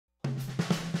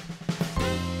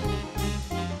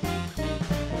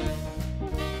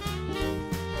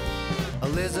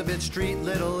Elizabeth Street,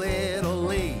 Little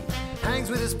Italy. Hangs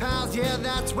with his pals, yeah,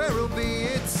 that's where he'll be.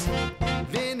 It's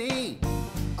Vinny,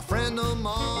 a friend of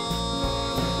mine.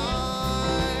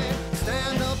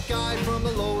 Stand-up guy from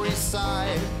the Lower East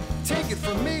Side. Take it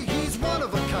from me, he's one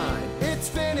of a kind. It's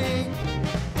Vinny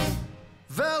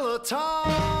Valentine.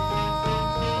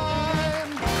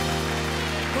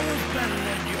 Who's better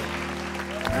than you?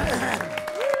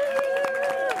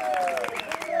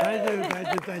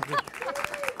 Thank you.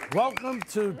 Welcome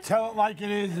to Tell It Like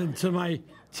It Is, and to my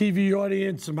TV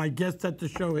audience and my guests at the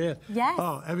show here. Yes.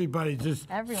 Oh, everybody just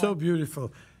Everyone. So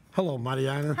beautiful. Hello,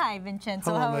 Mariana. Hi,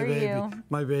 Vincenzo. Hello, How are baby. you?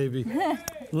 My baby.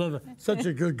 Love her. Such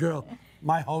a good girl.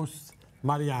 My host,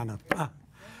 Mariana.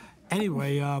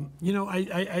 Anyway, you know,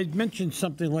 I mentioned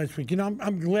something last week. You know,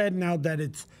 I'm glad now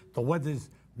that the weather's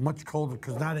much colder,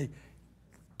 because now they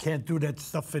can't do that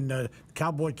stuff, and the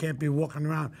cowboy can't be walking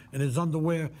around in his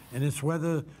underwear in this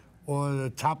weather, or the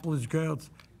topless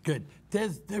girls. Good.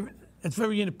 It's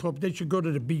very inappropriate. They should go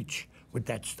to the beach with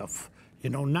that stuff. You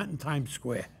know, not in Times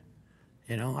Square.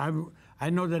 You know,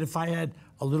 I know that if I had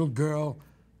a little girl,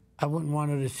 I wouldn't want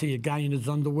her to see a guy in his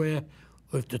underwear.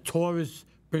 Or if the tourists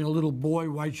bring a little boy,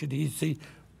 why should he see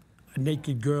a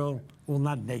naked girl? Well,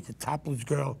 not naked, topless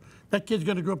girl. That kid's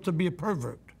gonna grow up to be a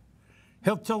pervert.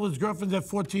 He'll tell his girlfriend at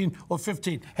 14 or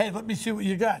 15, hey, let me see what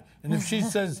you got. And if she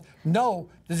says no,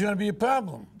 there's gonna be a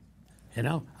problem. You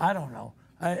know, I don't know.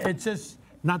 It's just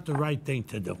not the right thing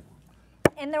to do.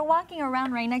 And they're walking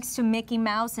around right next to Mickey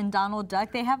Mouse and Donald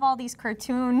Duck. They have all these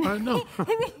cartoon, I know.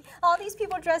 all these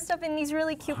people dressed up in these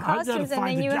really cute costumes, and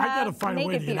then you have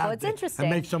naked people. It's interesting.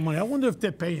 And make some money. I wonder if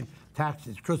they're paying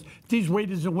taxes, because these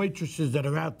waiters and waitresses that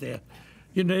are out there,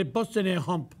 you know, they're busting their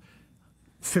hump,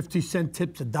 50-cent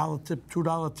tips, $1 tip,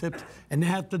 $2 tips, and they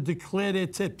have to declare their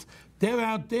tips. They're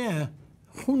out there.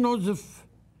 Who knows if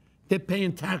they're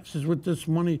paying taxes with this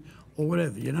money or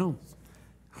whatever, you know?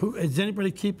 Is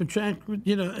anybody keeping track?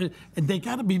 You know, and they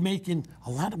got to be making a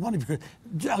lot of money, because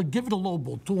I'll give it a low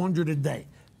ball, 200 a day.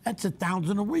 That's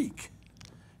 1,000 a week.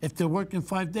 If they're working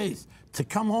 5 days, to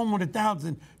come home with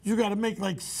 1,000, you got to make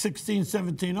like 1,600,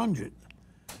 1,700.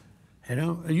 You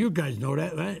know, you guys know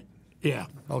that, right? Yeah.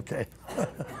 Okay.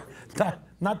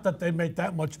 Not that they make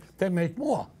that much; they make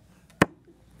more.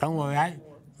 Don't worry,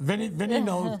 Vinny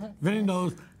knows. Vinny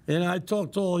knows. You know, I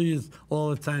talk to all of you all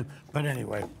the time. But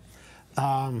anyway.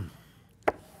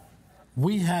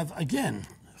 We have, again,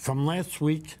 from last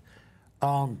week,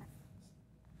 not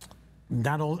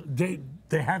all, they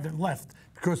haven't left,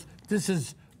 because this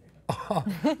is,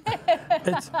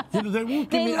 it's, you know, they won't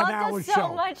give me an hour show. They loved us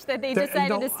so much that they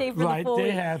decided to stay for the full week. Right,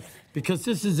 they have, because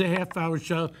this is a half-hour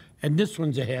show, and this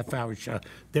one's a half-hour show.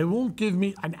 They won't give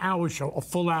me an hour show, a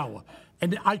full hour.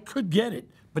 And I could get it,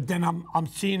 but then I'm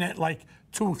seeing it like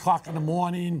 2 o'clock in the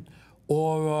morning,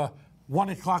 or 1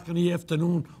 o'clock in the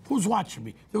afternoon. Who's watching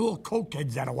me? They're all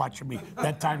cokeheads that are watching me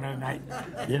that time of the night.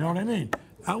 You know what I mean?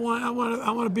 I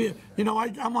want to be, you know,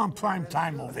 I'm on prime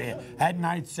time over here. At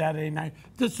night, Saturday night.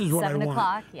 This is what I want. 7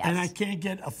 o'clock, yes. And I can't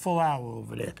get a full hour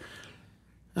over there.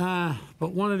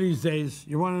 But one of these days,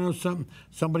 you want to know something?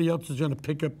 Somebody else is going to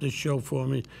pick up this show for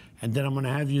me, and then I'm going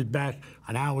to have you back,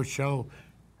 an hour show.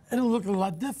 It'll look a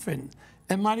lot different.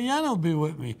 And Mariana will be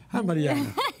with me. Hi,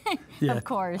 Mariana. Yeah, of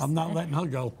course. I'm not letting her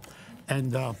go.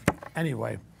 And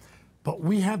anyway, but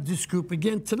we have this group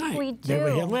again tonight. We do. They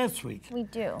were here last week. We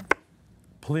do.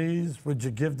 Please, would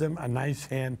you give them a nice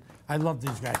hand? I love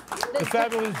these guys. The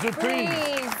fabulous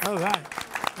Duprees. All right.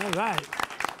 All right.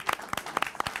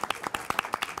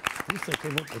 At least I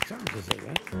can look at something to say,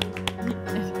 right?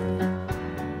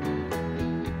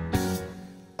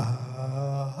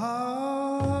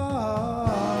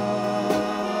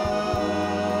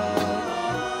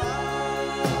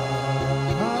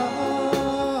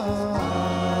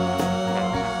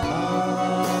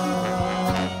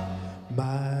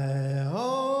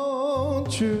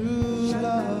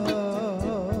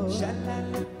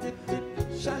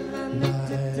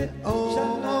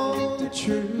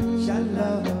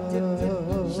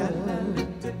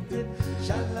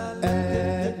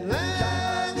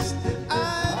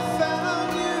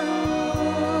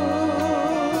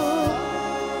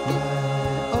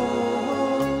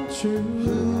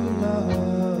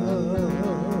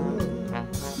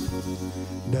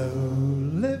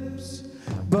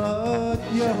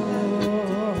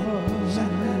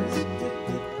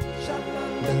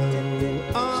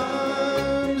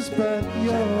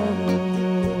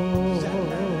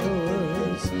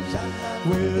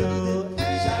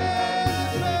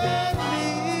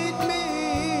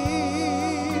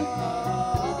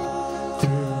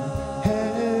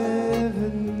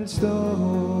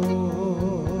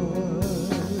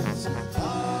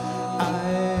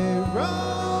 I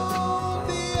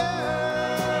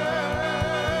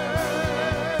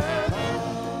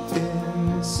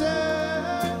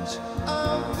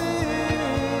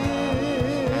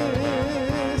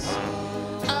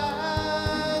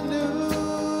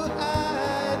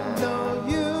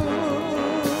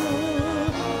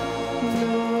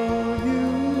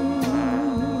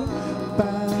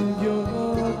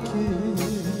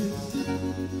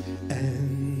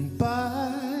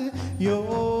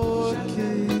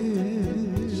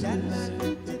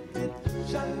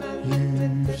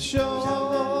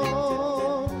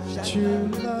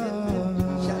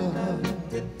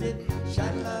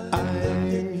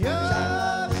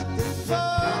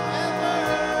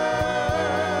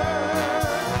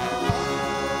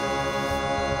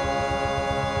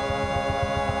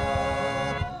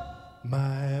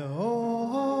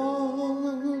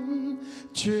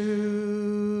true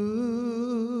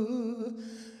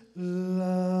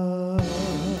love.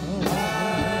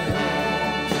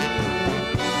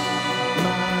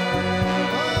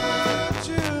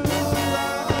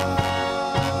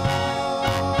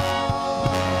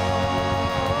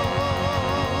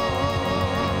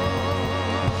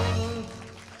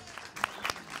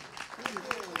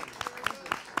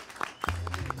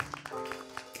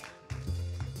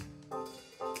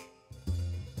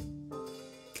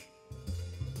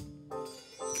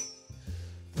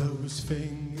 Those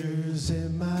fingers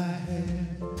in my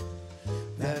hair,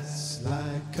 that's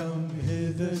like come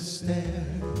hither stare,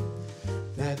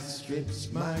 that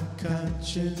strips my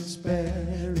conscience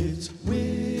bare. It's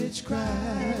witchcraft,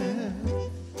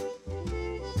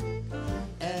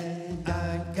 and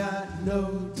I got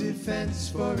no defense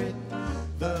for it.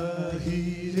 The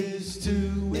heat is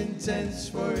too intense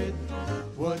for it.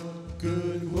 What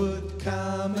good would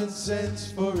common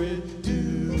sense for it do?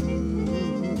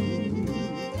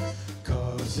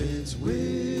 It's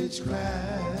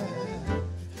witchcraft,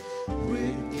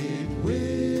 wicked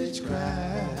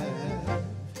witchcraft.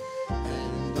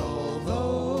 And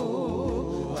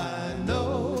although I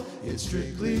know it's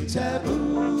strictly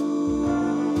taboo,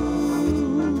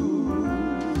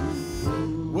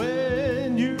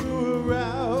 when you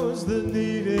arouse the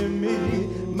need in me,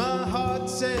 my heart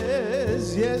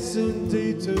says yes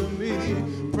indeed to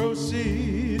me.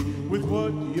 Proceed with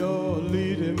what you're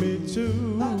leading me to.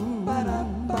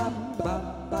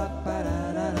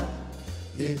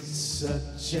 It's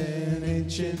such an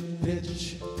ancient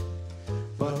pitch,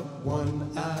 but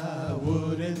one I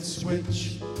wouldn't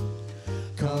switch,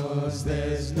 'cause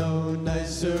there's no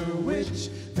nicer witch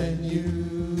than you.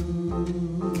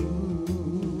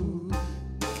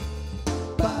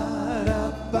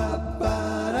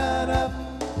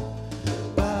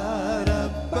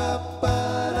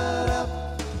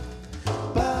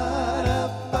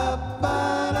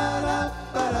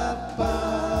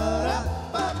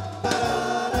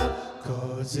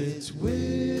 It's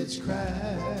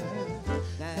witchcraft,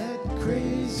 that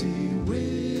crazy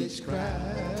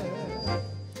witchcraft.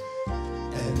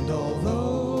 And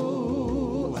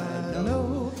although I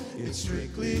know it's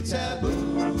strictly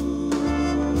taboo,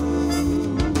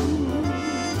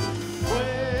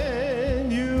 when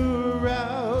you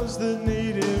arouse the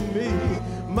need in me,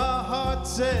 my heart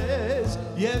says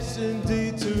yes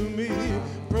indeed to me.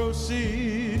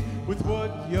 Proceed with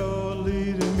what you're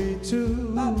leading me to.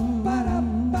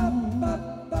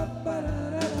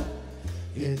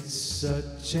 It's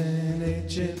such an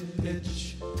ancient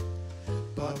pitch,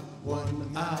 but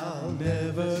one I'll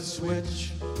never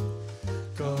switch,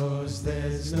 'cause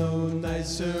there's no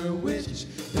nicer witch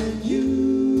than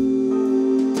you.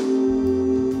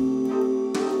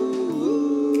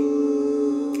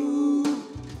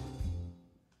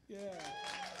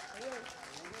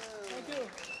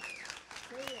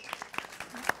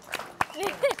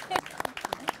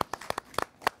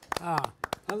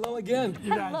 Hello again.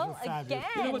 Hello again.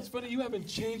 You know what's funny? You haven't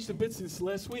changed a bit since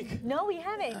last week. No, we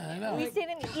haven't. I know. We stayed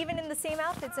even in the same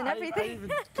outfits and I everything. even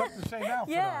kept the same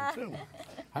outfit on, too.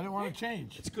 I didn't want to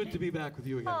change. It's good to be back with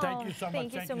you again. Thank you so much.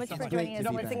 Thank you so much for joining us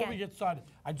once Before we again. get started,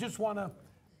 I just want to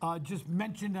just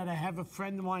mention that I have a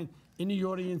friend of mine in the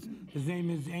audience. His name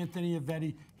is Anthony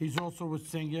Avetti. He's also a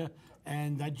singer.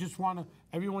 And I just want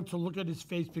everyone to look at his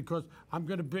face, because I'm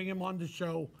going to bring him on the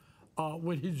show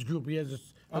with his group. He has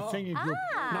a singing group.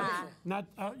 Not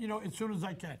you know, as soon as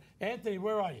I can. Anthony,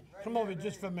 where are you? Come over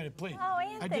just for a minute, please. Oh,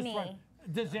 Anthony.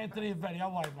 This is Anthony Avetti.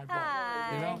 How are you, my boy?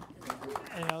 Hi. You know?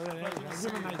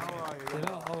 Give him a nice hand. You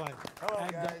know? All right. Hello,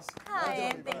 guys. Hi,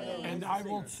 Anthony. And I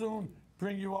will soon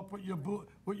bring you up with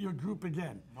your group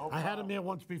again. No I had him here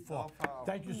once before. No problem.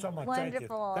 Thank you so much.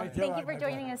 Wonderful. Thank you. Thank you for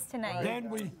joining us tonight.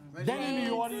 Then in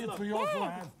the audience we also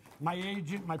have my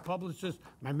agent, my publicist,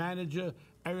 my manager,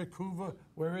 Eric Hoover.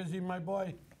 Where is he, my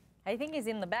boy? I think he's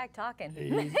in the back talking.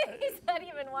 He's not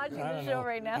even watching the show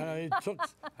right now. I don't know.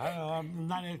 I'm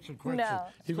not answering questions. No.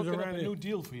 He was Cooking up around a here. new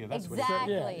deal for you. That's what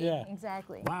Exactly. Yeah.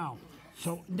 Exactly. Wow.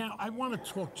 So now I want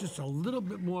to talk just a little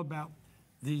bit more about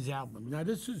these albums. Now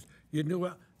this is your new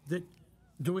album.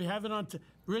 Do we have it on?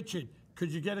 Richard,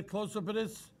 could you get a close-up of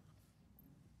this?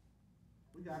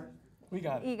 We got it. We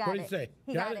got it. He got What do it. you say?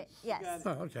 He Got got it? it. Yes.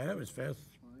 Oh, okay, that was fast.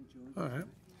 All right.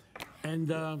 And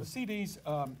The CD's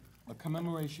a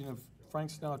commemoration of Frank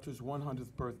Sinatra's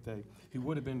 100th birthday. He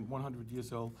would have been 100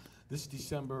 years old this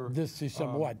December.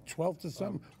 what, 12th or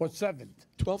something? Or 7th?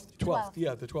 12th,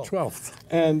 yeah, the 12th. 12th.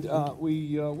 And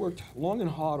we worked long and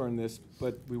hard on this,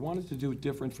 but we wanted to do it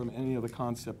different from any other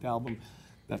concept album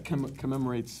that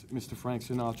commemorates Mr. Frank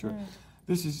Sinatra.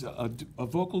 This is a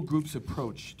vocal group's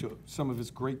approach to some of his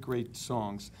great, great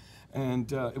songs. And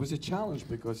it was a challenge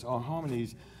because our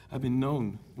harmonies have been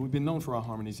known, we've been known for our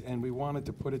harmonies, and we wanted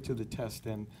to put it to the test.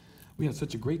 And we had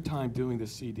such a great time doing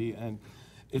this CD, and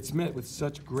it's met with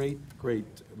such great, great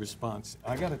response.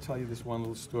 I gotta tell you this one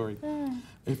little story.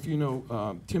 If you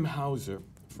know Tim Hauser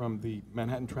from the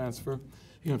Manhattan Transfer,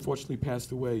 he unfortunately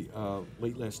passed away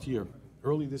late last year.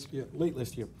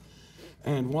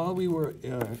 And while we were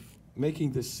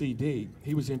making this CD,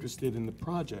 he was interested in the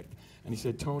project. And he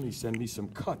said, Tony, send me some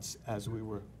cuts as we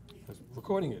were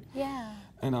recording it. Yeah.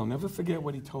 And I'll never forget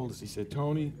what he told us. He said,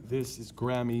 Tony, this is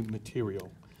Grammy material.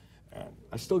 And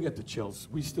I still get the chills.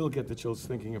 We still get the chills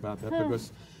thinking about that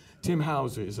because Tim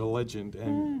Hauser is a legend.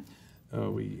 And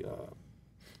we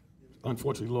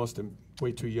unfortunately lost him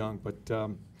way too young. But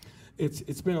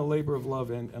it's been a labor of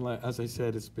love. And as I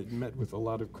said, it's been met with a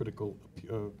lot of critical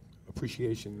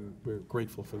appreciation. We're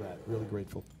grateful for that, really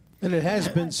grateful. And it has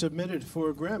been submitted for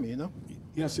a Grammy, you know?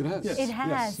 Yes, it has. Yes. It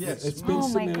has. Yes, it's been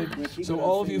submitted. So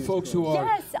all of you folks who are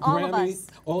Yes, all of us.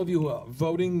 all of you who are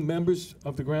voting members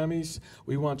of the Grammys,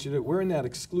 we want you to, we're in that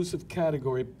exclusive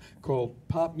category called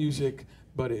pop music,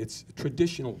 but it's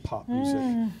traditional pop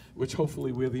music, which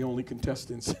hopefully we're the only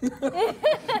contestants.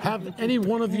 Have any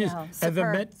one of you No, ever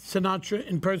superb. met Sinatra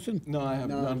in person? No, I have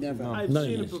No, none. never. No. I've None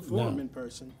seen of him you. perform No. in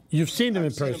person. You've seen him in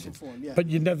I've seen him person, perform, yeah. but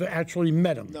you never actually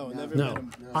met him. No, never No, met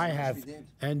him. I have. we did.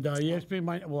 And he asked me,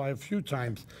 a few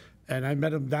times, and I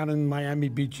met him down in Miami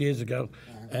Beach years ago.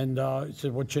 And he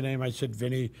said, "What's your name?" I said,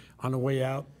 "Vinny." On the way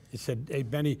out, he said, "Hey,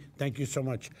 Benny, thank you so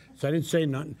much." So I didn't say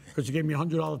nothing because he gave me a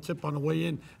 $100 tip on the way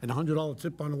in and a $100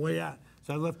 tip on the way out.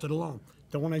 So I left it alone.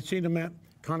 Then when I seen him at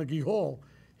Carnegie Hall,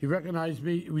 he recognized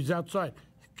me. He was outside.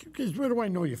 Because where do I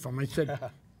know you from? I said,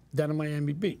 down in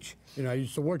Miami Beach. You know, I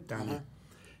used to work down there.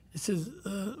 He says,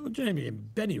 what's your name?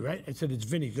 Benny, right? I said, it's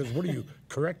Vinny. He goes, what are you,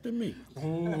 correcting me?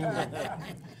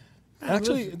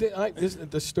 Actually,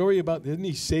 the story about, didn't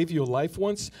he save your life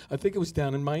once? I think it was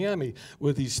down in Miami,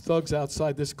 where these thugs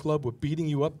outside this club were beating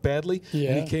you up badly.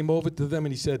 Yeah. And he came over to them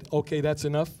and he said, okay, that's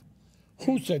enough.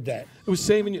 Who said that? It was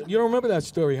saving you. You don't remember that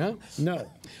story, huh? No.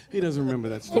 He doesn't remember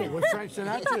that story. What, Frank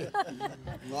Sinatra?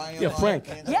 Yeah, Frank.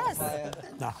 Yes.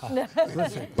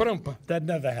 Listen, Ba-dum-ba. that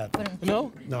never happened.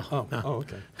 No? No. Oh, no. oh,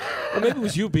 okay. Well, maybe it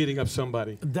was you beating up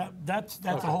somebody. That's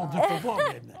a whole different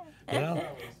ballgame, you know.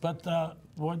 But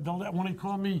when he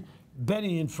called me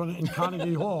Benny in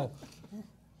Carnegie Hall,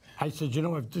 I said, you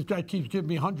know, if this guy keeps giving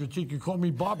me hundreds, he can call me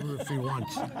Barbara if he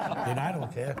wants, and I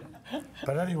don't care.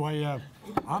 But anyway,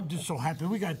 I'm just so happy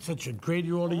we got such a great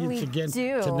audience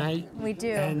tonight. We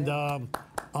do. And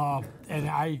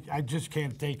I just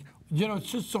can't take. You know,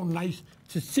 it's just so nice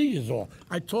to see you all.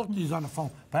 I talk to you on the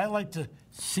phone, but I like to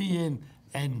see you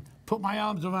and put my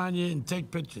arms around you and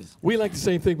take pictures. We like the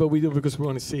same thing, but we do because we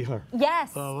want to see her.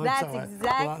 Yes, Oh, that's all right.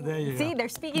 exactly. Well, there you See, go. they're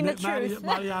speaking the truth.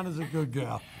 Mariana's a good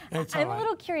girl. It's all I'm right. a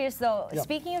little curious though,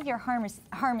 speaking of your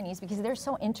harmonies, because they're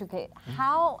so intricate,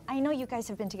 I know you guys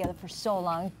have been together for so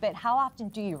long, but how often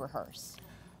do you rehearse?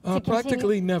 To Practically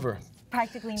continue- never.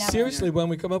 Practically never. Seriously, when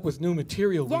we come up with new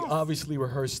material, Yes. we obviously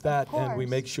rehearse that and we course.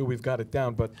 make sure we've got it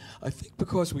down. But I think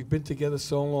because we've been together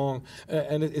so long,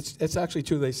 and it's actually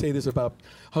true, they say this about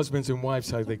husbands and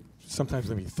wives, how they sometimes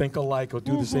maybe think alike or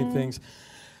do the same things.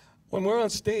 When we're on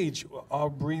stage, our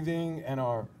breathing and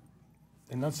our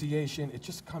enunciation, it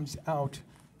just comes out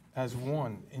as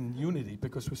one in unity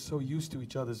because we're so used to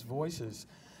each other's voices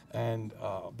and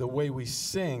the way we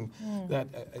sing that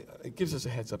it gives us a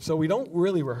heads up. So we don't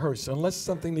really rehearse unless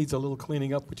something needs a little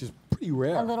cleaning up, which is pretty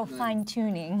rare. A little fine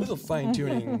tuning. A little fine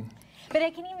tuning. But I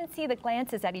can even see the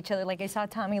glances at each other. Like I saw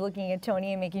Tommy looking at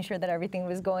Tony and making sure that everything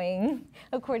was going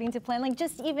according to plan. Like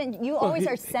just even, you always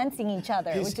are sensing each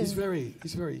other, which He's is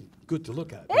very good to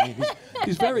look at. I mean,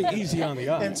 he's very easy on the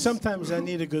eyes. And sometimes I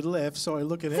need a good laugh, so I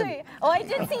look at him. sweet. Oh, I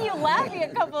did see you laughing a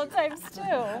couple of times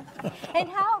too. And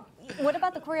what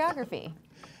about the choreography?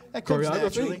 That comes Choreography?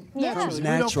 naturally. Yeah. Naturally. We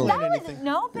Natural. don't plan That was, anything.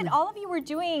 no, but all of you were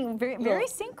doing very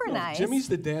synchronized. Jimmy's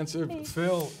the dancer.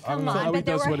 Phil, I don't Come know how on, he but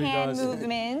there does were what he hand does.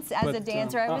 movements as But, a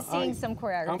dancer. I was seeing some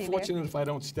choreography I'm there. fortunate if I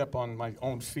don't step on my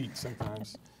own feet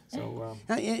sometimes. So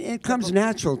It comes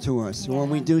natural to us when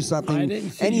we do I something.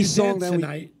 didn't see Any you song dance that we.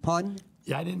 tonight. Pardon?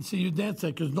 Yeah, I didn't see you dance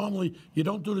that because normally you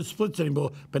don't do the splits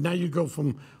anymore, but now you go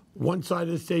from one side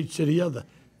of the stage to the other.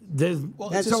 There's Well,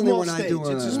 That's it's a only small when I stage. do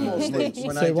It's a small stage.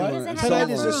 When Say I what? do Does it a have Tonight that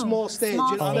is a room? small stage.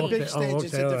 Small On a big okay, stage,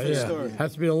 it's a all right, different yeah. story.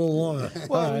 Has to be a little longer.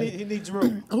 Well, All right. he needs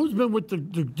room. Who's been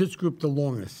with this group the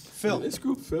longest? Phil. this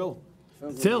group, Phil.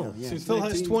 Phil. Since Phil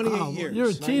has 19 28 Oh, years. you're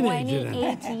a teenager then.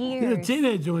 28 You're a years.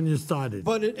 teenager when you started.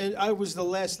 But I was the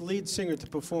last lead singer to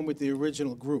perform with the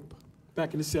original group.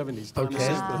 back in the 70s. Tommy Okay,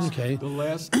 Sisters, okay. the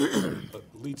last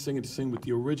lead singer to sing with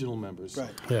the original members. Right.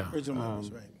 Yeah. Original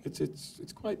members, right.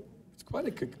 It's quite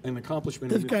an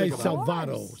accomplishment. This when you guy think about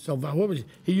it. Salvato. What was he?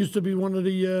 He used to be one of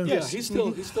the. Yeah, he's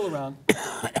still around.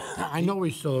 I know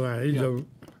he's still around. He's a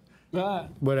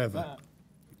whatever.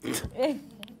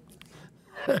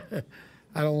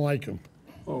 I don't like him.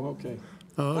 Oh, okay.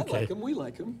 Oh, I okay. like him. We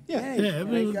like him. Yeah. Yeah,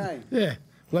 Great guy. yeah.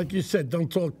 Like you said,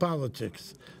 don't talk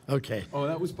politics. Okay. Oh,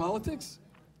 that was politics?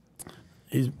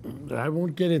 I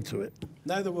won't get into it.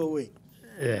 Neither will we.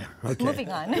 Yeah. Okay. Moving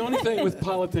on. The only thing with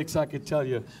politics I could tell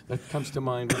you that comes to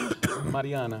mind with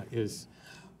Mariana is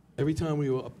every time we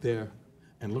were up there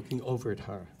and looking over at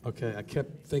her, okay, I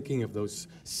kept thinking of those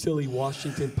silly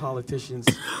Washington politicians.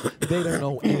 They don't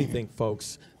know anything,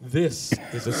 folks. This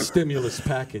is a stimulus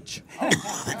package.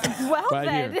 Well Right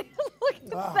then. here. Look at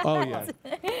that. Oh, yeah.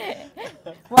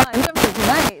 Well, I'm done for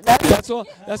tonight. That's all.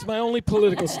 That's my only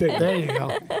political statement. There you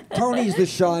go. Tony's the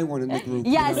shy one in the group.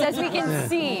 you Yes, know? as we can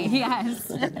see.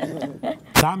 Yes.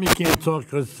 Tommy can't talk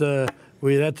because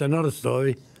that's another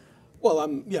story. Well,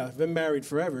 I've been married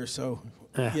forever, so,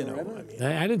 you know, I mean.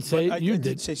 I didn't say I, it. You I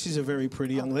did. say she's a very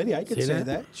pretty young lady. I could See say that?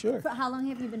 that, sure. How long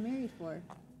have you been married for?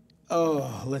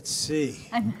 Oh, let's see.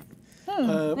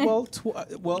 Well,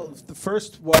 the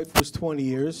first wife was 20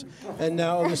 years, and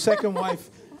now the second wife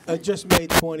just made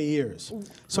 20 years.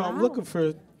 So I'm looking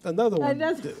for another one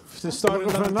to start Looking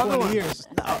for another another 20 one? years.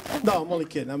 No, I'm only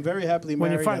kidding. I'm very happily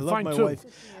When you married. I love find my two, wife.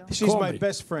 She's call my me.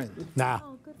 best friend. Nah.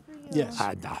 Good for you. Yes.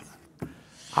 Nah.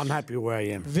 I'm happy where I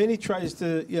am. Vinny tries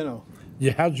to, you know.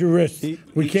 Yeah, how's your wrist? He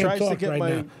We can't tries to talk get right my-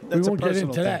 now. We that's a won't get personal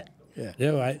into that. thing. Yeah,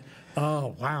 right.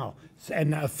 Oh, wow.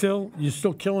 And Phil, you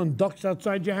still killing ducks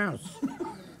outside your house?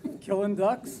 Killing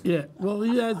ducks? Yeah. Well,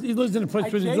 he lives in a place I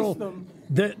where he's chase old. them.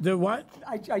 The what?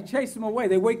 I chase them away.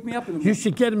 They wake me up in the You morning.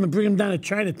 should get him and bring him down to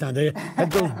Chinatown. They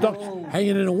had those ducks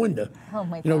hanging in a window. Oh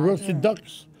my You know, God. roasted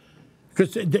ducks.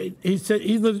 Because he said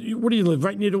he lives. Where do you live?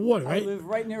 Right near the water, I right? live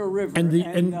right near a river, And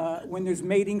and, the- when there's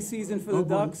mating season for the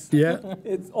ducks, Yeah.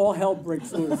 it's all hell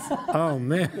breaks loose. Oh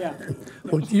man. Yeah.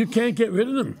 Well, you can't get rid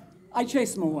of them. I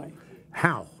chase them away.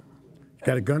 How? You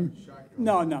got a gun?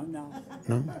 No. No.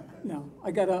 No.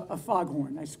 I got a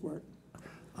foghorn. I squirt.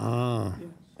 Ah. Yeah.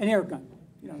 An air gun.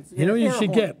 It's an You know what you air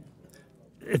should horn.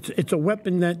 get? It's a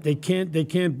weapon that they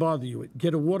can't bother you with.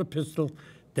 Get a water pistol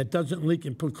that doesn't leak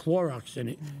and put Clorox in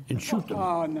it and shoot them.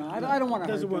 Oh no, I don't want to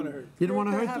hurt Doesn't them. wanna hurt. You don't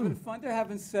wanna They're hurt having them? fun. They're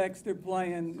having sex. They're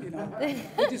playing.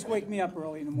 They just wake me up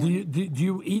early in the Do morning.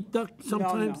 you eat duck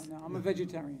sometimes? No. I'm a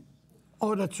vegetarian.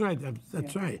 Oh, that's right.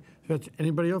 That's right.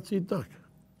 Anybody else eat duck?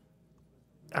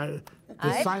 The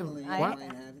silent. What?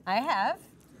 I have.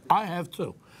 I have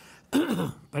too,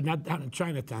 but not down in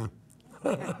Chinatown.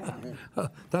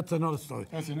 That's another story.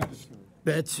 That's another story.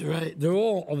 That's right. They're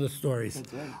all other stories.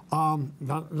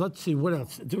 Now, let's see what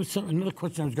else. There was another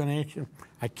question I was going to ask you.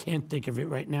 I can't think of it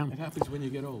right now. It happens when you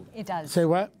get old. It does. Say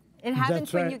what? It happens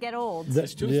That's when right. you get old.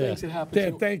 There's two things that happen. Yeah,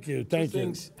 thank you. Two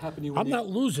things happen to you when I'm you- not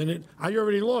losing it. I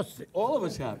already lost it. All of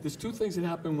us have. There's two things that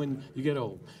happen when you get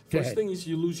old. Go First ahead. thing is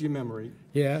you lose your memory.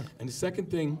 Yeah. And the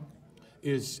second thing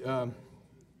is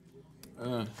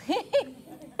I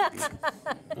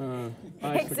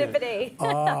forget. Exhibit A.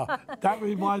 That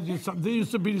reminds me of something. There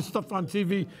used to be this stuff on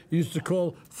TV you used to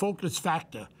call Focus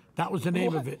Factor. That was the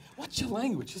name of it. What's your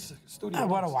language? It's a studio.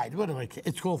 What do I care?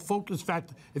 It's called Focus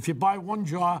Factor. If you buy one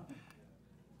jar,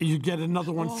 you get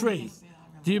another one free. yes, yeah, I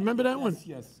remember. Do you remember that one?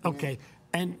 Yes. Okay.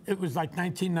 And it was like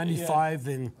 1995,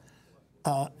 and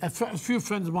a few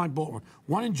friends of mine bought one.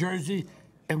 One in Jersey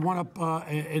and one up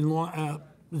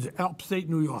in upstate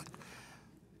New York.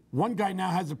 One guy now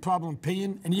has a problem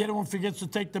peeing, and the other one forgets to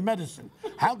take the medicine.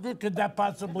 How good could that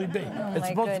possibly be? It's my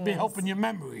supposed to be goodness. helping your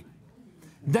memory.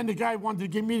 Then the guy wanted to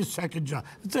give me the second job.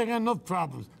 I said, I got enough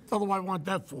problems. What do I want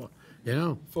that for? You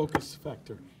know? Focus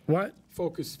factor. What?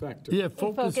 Focus factor. Yeah,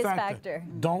 Focus Focus Factor. Factor.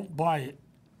 Don't buy it.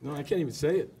 No, I can't even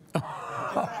say it.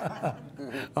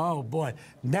 Oh, boy.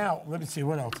 Now, let me see,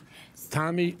 what else?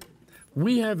 Tommy,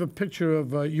 we have a picture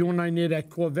of you and I near that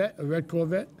Corvette, a red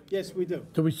Corvette. Yes, we do.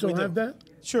 Do we still have that?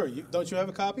 Sure. Don't you have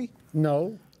a copy?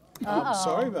 No. Oh, I'm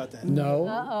sorry about that. No.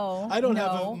 Uh-oh. I don't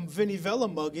No. have a Vinny Vella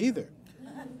mug either.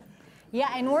 Yeah,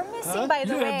 and we're missing, by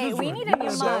the You have way. this We one. need You a new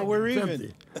have So mug. we're It's even.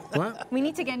 empty. What? We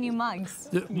need to get new mugs.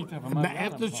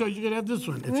 After the show, you can have this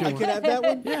one. If you I want. can have that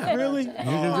one? Yeah. Really? You can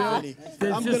have Vinny. it.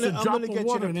 There's I'm just gonna a drop of get you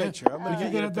water the in there. picture. I'm gonna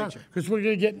get you the picture. Because we're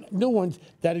going to get new ones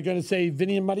that are going to say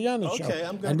Vinny and Mariana show. Okay,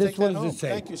 I'm going And to this take that one home. does it say?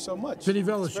 Thank you so much. Vinny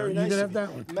Vella It's show. very You nice can of have you.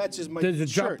 that one. Matches my There's a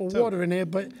drop shirt, of too. water in there,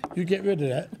 but you get rid of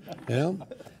that. You know?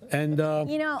 And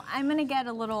You know, I'm going to get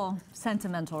a little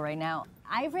sentimental right now.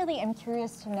 I really am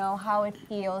curious to know how it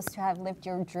feels to have lived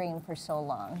your dream for so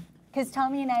long. Because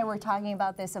Tommy and I were talking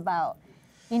about this, about,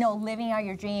 you know, living out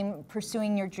your dream,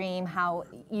 pursuing your dream, how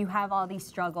you have all these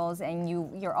struggles and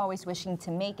you're always wishing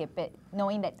to make it, but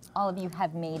knowing that all of you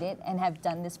have made it and have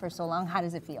done this for so long, how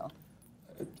does it feel?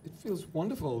 It feels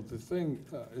wonderful. The thing,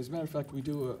 as a matter of fact, we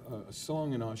do a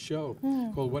song in our show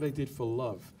called What I Did for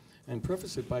Love, and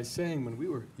preface it by saying when we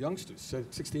were youngsters,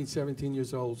 16, 17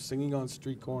 years old, singing on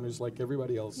street corners like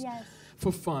everybody else, Yes.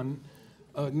 for fun,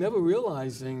 never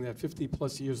realizing that 50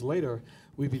 plus years later,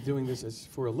 we'd be doing this as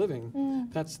for a living.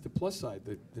 That's the plus side.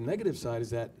 The negative side is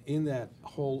that in that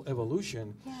whole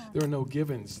evolution, there are no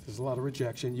givens. There's a lot of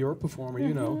rejection. You're a performer,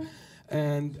 you know.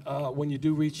 And when you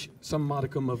do reach some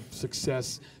modicum of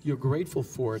success, you're grateful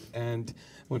for it. And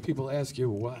when people ask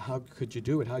you, how could you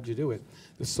do it? How'd you do it?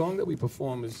 The song that we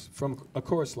perform is from a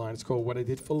chorus line. It's called What I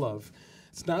Did for Love.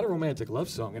 It's not a romantic love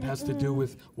song. It has to do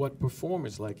with what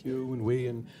performers like you and we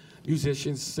and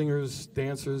musicians, singers,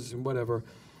 dancers, and whatever,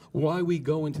 why we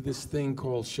go into this thing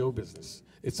called show business.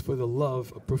 It's for the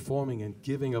love of performing and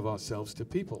giving of ourselves to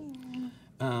people.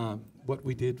 What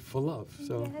we did for love.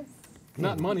 So. Yes.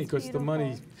 Not money, because the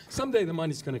money, someday the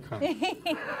money's going to come.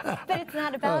 But it's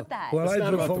not about that. Well, It's I not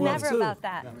do about for the It's love, never too. about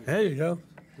that. There you go.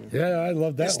 Yeah, I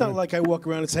love that It's one. not like I walk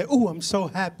around and say, "Oh, I'm so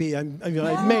happy. I've made it.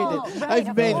 right, I've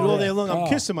of made it all course. day long. I'm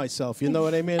kissing myself." You know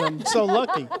what I mean? I'm so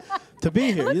lucky to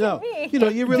be here. You know, me.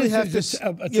 you really This have is to.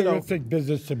 a You know, terrific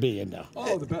business to be in now.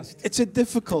 Oh, the best. it's a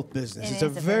difficult business. It It's a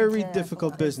is a very very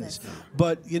difficult business.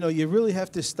 But you know, you really have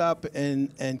to stop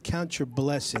and count your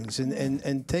blessings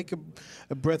and take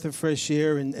a breath of fresh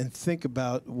air and think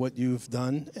about what you've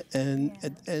done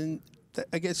and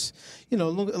I guess, you know,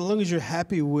 as long as you're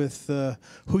happy with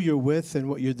who you're with and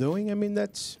what you're doing, I mean,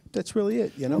 that's really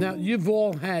it, you know? Now, you've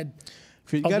all had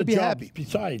You got other to be jobs happy.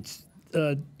 besides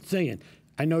singing.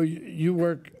 I know you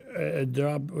work a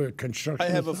job construction.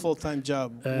 I have or a something. full-time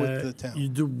job with the town. You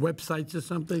do websites or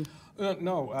something?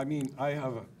 No, I mean, I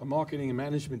have a marketing and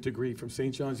management degree from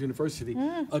St. John's University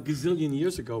a gazillion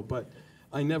years ago, but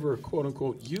I never, quote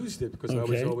unquote, used it because I was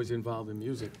Okay. always involved in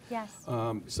music. Yes.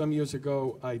 Some years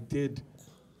ago, I did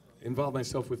involve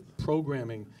myself with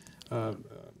programming,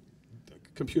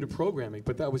 computer programming,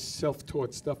 but that was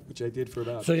self-taught stuff, which I did for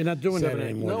about. So you're not doing that 7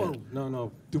 anymore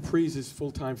No. Duprees is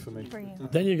full-time for me. For you.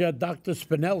 Then you got Dr.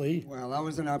 Spinelli. Well, I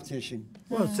was an optician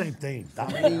Well, same thing. for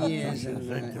many years,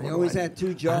 and I always had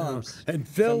two jobs And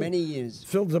Phil, for many years.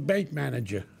 Phil's a bank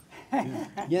manager.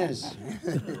 Yes.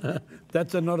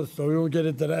 That's another story. We won't get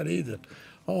into that either.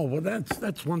 Oh, well,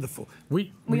 that's wonderful. We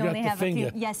got only the have a few-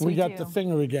 finger. yes, we we got do. the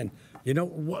finger again. You know,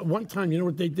 one time, you know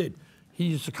what they did? He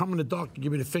used to come in the dark and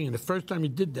give me the finger. The first time he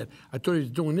did that, I thought he was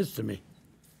doing this to me.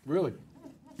 Really?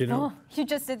 You know? Oh, you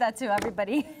just did that to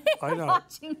everybody. I know.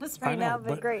 Watching this I right know, now,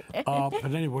 but great. but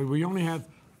anyway, we only have,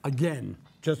 again,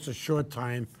 just a short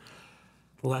time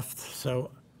left.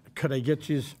 So could I get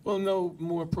you? Well, no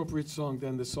more appropriate song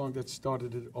than the song that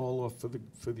started it all off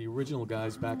for the original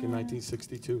guys back in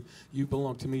 1962. You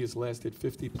Belong to Me has lasted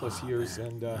 50 plus years,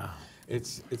 and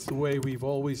it's the way we've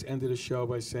always ended a show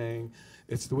by saying,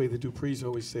 it's the way the Duprees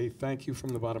always say, thank you from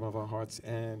the bottom of our hearts,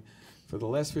 and for the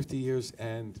last 50 years,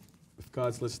 and if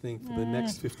God's listening, for the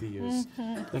next 50 years,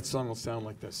 that song will sound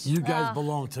like this. You guys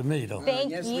belong to me, though.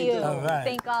 Thank Yes, we you. do. All right.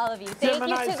 Thank all of you. Give Thank him a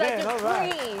you nice to the hand, all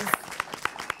right.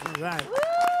 Duprees. All right. Woo!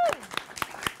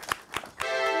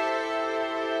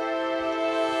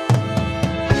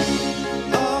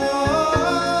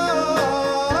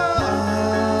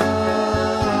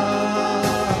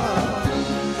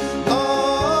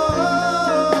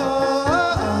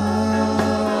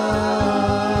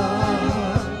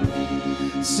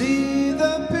 See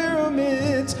the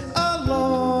pyramids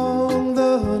along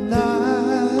the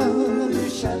Nile.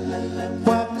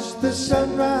 Watch the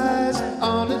sunrise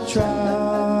on a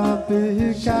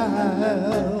tropic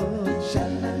isle.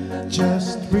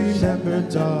 Just remember,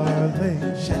 darling,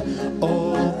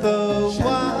 all the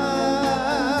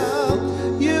while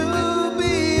you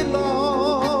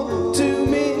belong to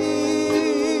me.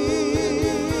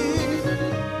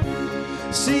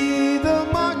 See the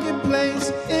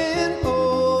marketplace in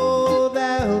old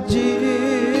Algiers.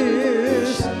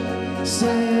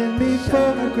 Send me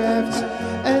photographs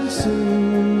and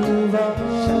souvenirs.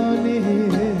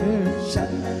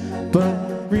 But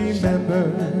remember,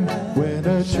 when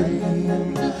a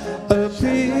dream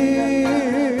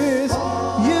appears,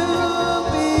 you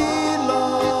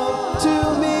belong to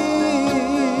me.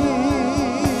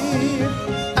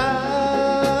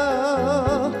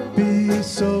 I'll be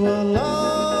so alone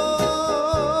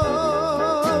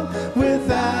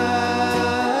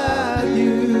without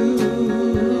you.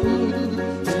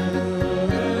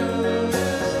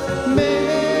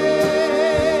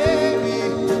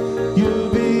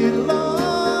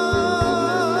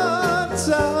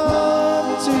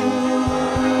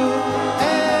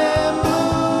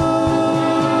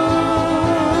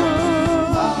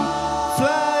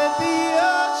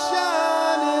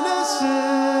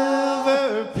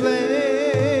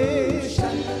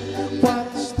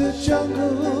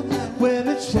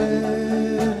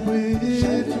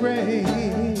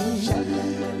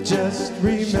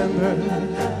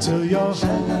 September till you're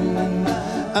home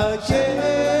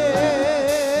again.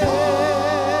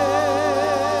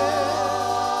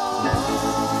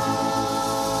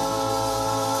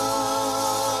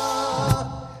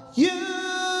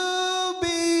 You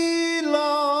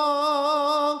belong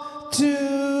to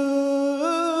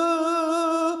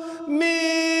me.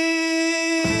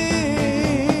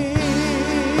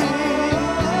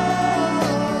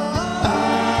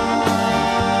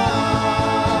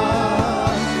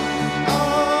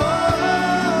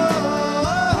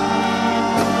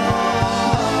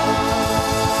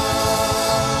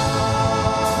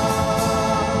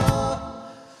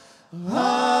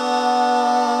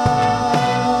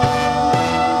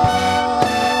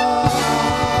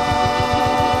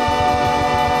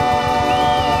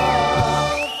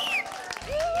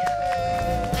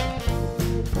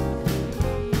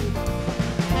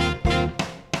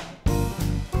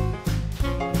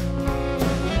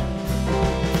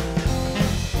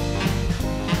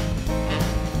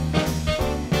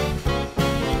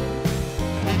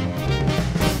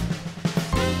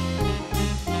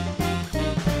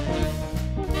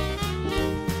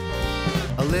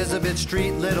 Elizabeth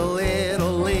Street, Little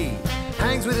Italy.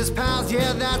 Hangs with his pals,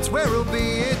 yeah, that's where he'll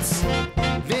be. It's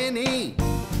Vinny,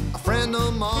 a friend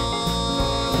of mine.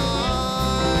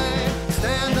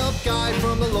 Stand-up guy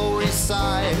from the Lower East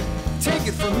Side. Take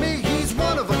it from me, he's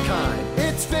one of a kind.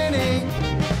 It's Vinny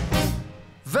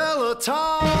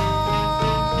Valentine.